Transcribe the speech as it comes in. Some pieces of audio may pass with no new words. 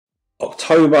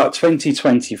October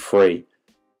 2023,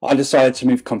 I decided to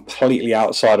move completely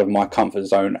outside of my comfort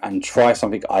zone and try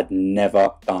something I'd never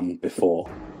done before.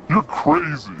 You're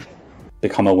crazy.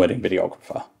 Become a wedding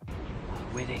videographer.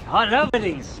 Wedding. I love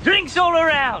weddings. Drinks all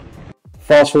around.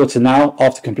 Fast forward to now,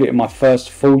 after completing my first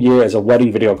full year as a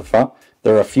wedding videographer,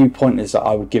 there are a few pointers that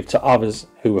I would give to others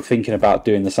who were thinking about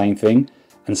doing the same thing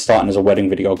and starting as a wedding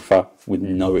videographer with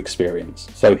no experience.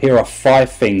 So here are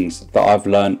 5 things that I've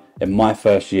learned in my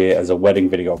first year as a wedding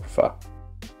videographer.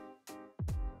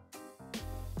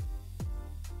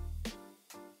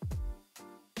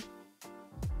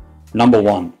 Number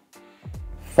 1,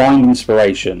 find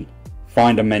inspiration,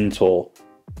 find a mentor,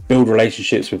 build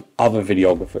relationships with other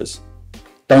videographers.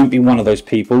 Don't be one of those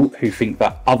people who think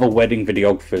that other wedding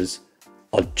videographers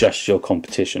are just your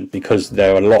competition, because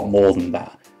they're a lot more than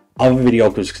that. Other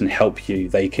videographers can help you,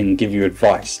 they can give you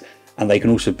advice, and they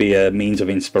can also be a means of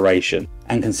inspiration.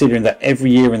 And considering that every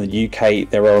year in the UK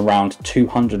there are around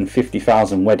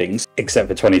 250,000 weddings, except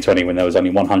for 2020 when there was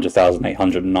only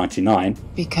 100,899,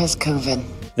 because COVID,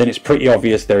 then it's pretty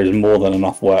obvious there is more than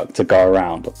enough work to go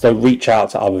around. So reach out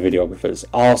to other videographers,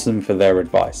 ask them for their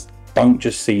advice. Don't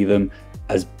just see them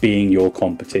as being your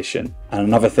competition. And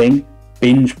another thing,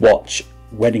 binge watch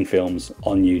wedding films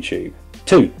on YouTube.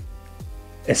 2,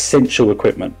 essential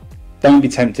equipment. Don't be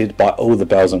tempted by all the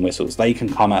bells and whistles. They can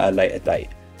come at a later date.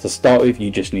 To start with,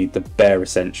 you just need the bare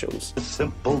essentials.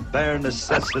 Simple bare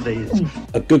necessities.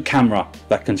 A good camera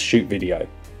that can shoot video.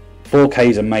 4K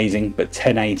is amazing, but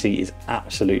 1080 is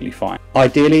absolutely fine.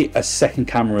 Ideally, a second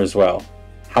camera as well.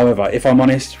 However, if I'm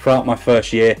honest, throughout my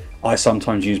first year, I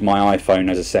sometimes use my iPhone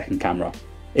as a second camera.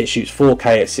 It shoots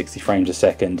 4K at 60 frames a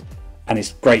second, and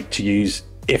it's great to use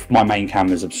if my main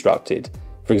camera is obstructed.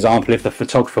 For example, if the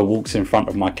photographer walks in front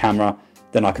of my camera,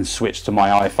 then I can switch to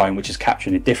my iPhone, which is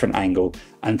capturing a different angle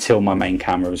until my main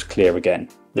camera is clear again.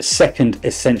 The second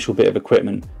essential bit of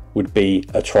equipment would be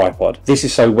a tripod. This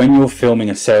is so when you're filming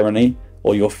a ceremony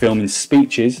or you're filming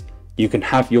speeches, you can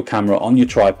have your camera on your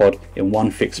tripod in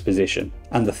one fixed position.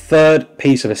 And the third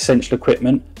piece of essential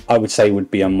equipment I would say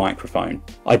would be a microphone.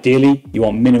 Ideally, you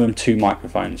want minimum 2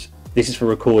 microphones. This is for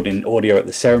recording audio at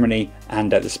the ceremony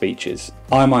and at the speeches.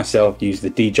 I myself use the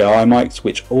DJI mics,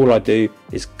 which all I do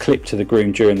is clip to the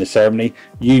groom during the ceremony,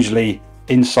 usually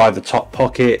inside the top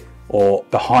pocket or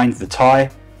behind the tie,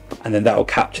 and then that will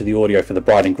capture the audio for the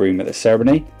bride and groom at the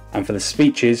ceremony. And for the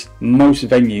speeches, most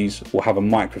venues will have a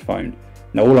microphone.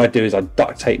 Now all I do is I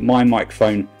duct tape my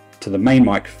microphone to the main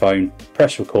microphone,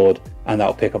 press record, and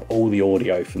that'll pick up all the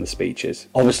audio from the speeches.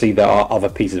 Obviously there are other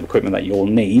pieces of equipment that you'll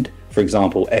need, for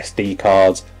example SD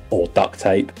cards or duct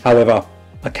tape. However,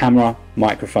 a camera,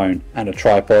 microphone and a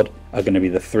tripod are going to be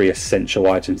the 3 essential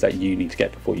items that you need to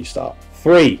get before you start.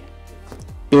 3,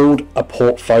 build a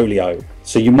portfolio.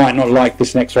 So you might not like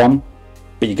this next one,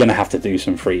 but you're going to have to do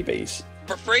some freebies.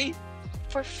 For free?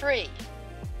 for free.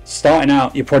 Starting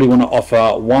out, you probably want to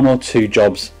offer 1 or 2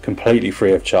 jobs completely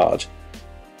free of charge.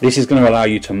 This is going to allow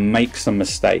you to make some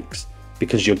mistakes,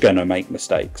 because you're going to make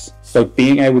mistakes. So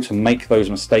being able to make those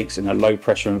mistakes in a low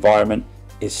pressure environment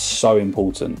is so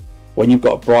important. When you've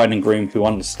got a bride and groom who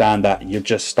understand that you're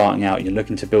just starting out, you're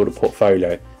looking to build a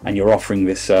portfolio and you're offering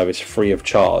this service free of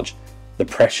charge, the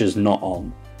pressure's not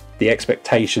on. The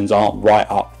expectations aren't right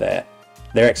up there.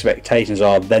 Their expectations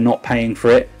are they're not paying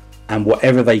for it, and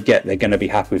whatever they get they're going to be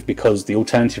happy with, because the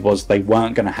alternative was they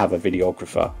weren't going to have a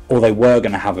videographer, or they were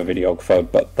going to have a videographer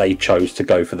but they chose to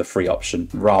go for the free option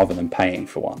rather than paying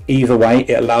for one. Either way,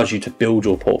 it allows you to build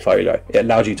your portfolio. It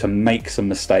allows you to make some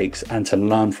mistakes and to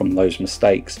learn from those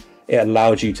mistakes. It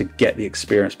allows you to get the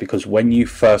experience, because when you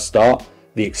first start,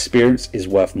 the experience is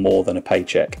worth more than a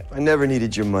paycheck. I never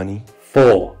needed your money.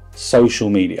 4, social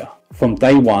media. From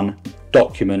day one,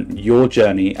 document your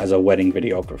journey as a wedding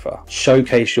videographer.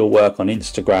 Showcase your work on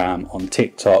Instagram, on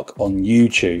TikTok, on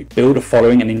YouTube. Build a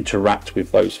following and interact with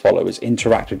those followers.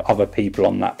 Interact with other people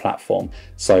on that platform.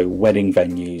 So wedding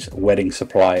venues, wedding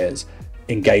suppliers,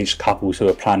 engaged couples who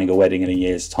are planning a wedding in a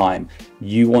year's time.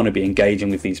 You want to be engaging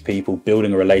with these people,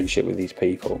 building a relationship with these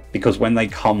people, because when they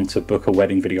come to book a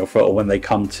wedding videographer, or when they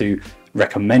come to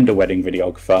recommend a wedding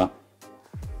videographer,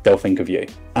 they'll think of you.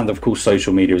 And of course,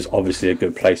 social media is obviously a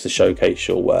good place to showcase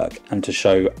your work and to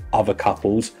show other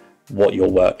couples what your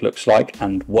work looks like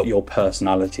and what your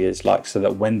personality is like, so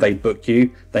that when they book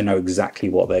you, they know exactly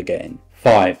what they're getting.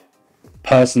 5,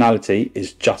 personality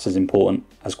is just as important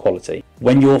as quality.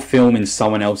 When you're filming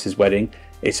someone else's wedding,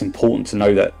 it's important to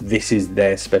know that this is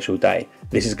their special day.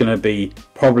 This is going to be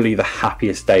probably the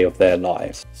happiest day of their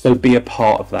lives. So be a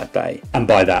part of that day. And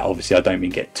by that, obviously, I don't mean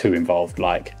get too involved,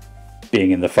 like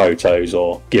being in the photos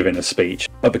or giving a speech,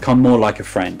 but become more like a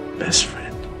friend. Best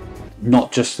friend.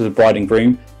 not just to the bride and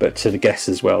groom, but to the guests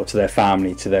as well, to their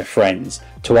family, to their friends,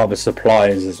 to other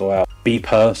suppliers as well. Be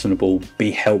personable,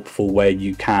 be helpful where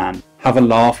you can. Have a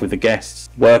laugh with the guests,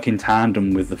 work in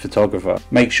tandem with the photographer.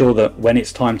 Make sure that when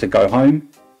it's time to go home,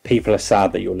 people are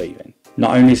sad that you're leaving.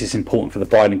 Not only is this important for the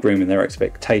bride and groom and their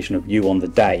expectation of you on the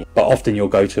day, but often you'll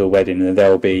go to a wedding and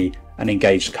there will be an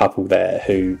engaged couple there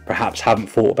who perhaps haven't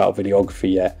thought about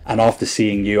videography yet, and after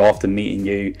seeing you, after meeting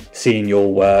you, seeing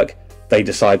your work, they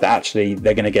decide that actually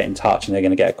they're going to get in touch and they're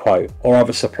going to get a quote. Or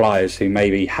other suppliers who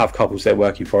maybe have couples they're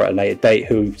working for at a later date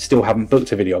who still haven't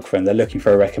booked a videographer and they're looking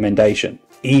for a recommendation.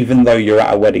 Even though you're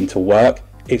at a wedding to work,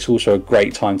 it's also a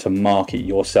great time to market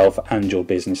yourself and your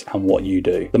business and what you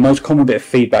do. The most common bit of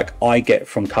feedback I get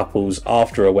from couples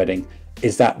after a wedding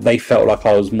is that they felt like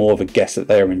I was more of a guest that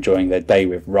they were enjoying their day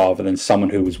with rather than someone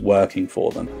who was working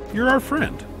for them. You're our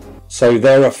friend. So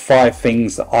there are 5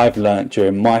 things that I've learned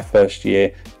during my first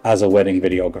year as a wedding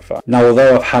videographer. Now,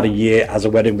 although I've had a year as a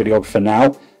wedding videographer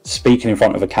now, speaking in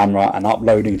front of a camera and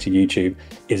uploading to YouTube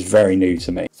is very new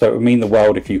to me. So it would mean the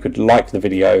world if you could like the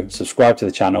video, subscribe to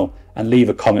the channel, and leave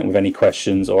a comment with any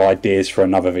questions or ideas for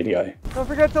another video. Don't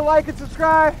forget to like and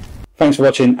subscribe. Thanks for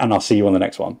watching, and I'll see you on the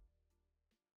next one.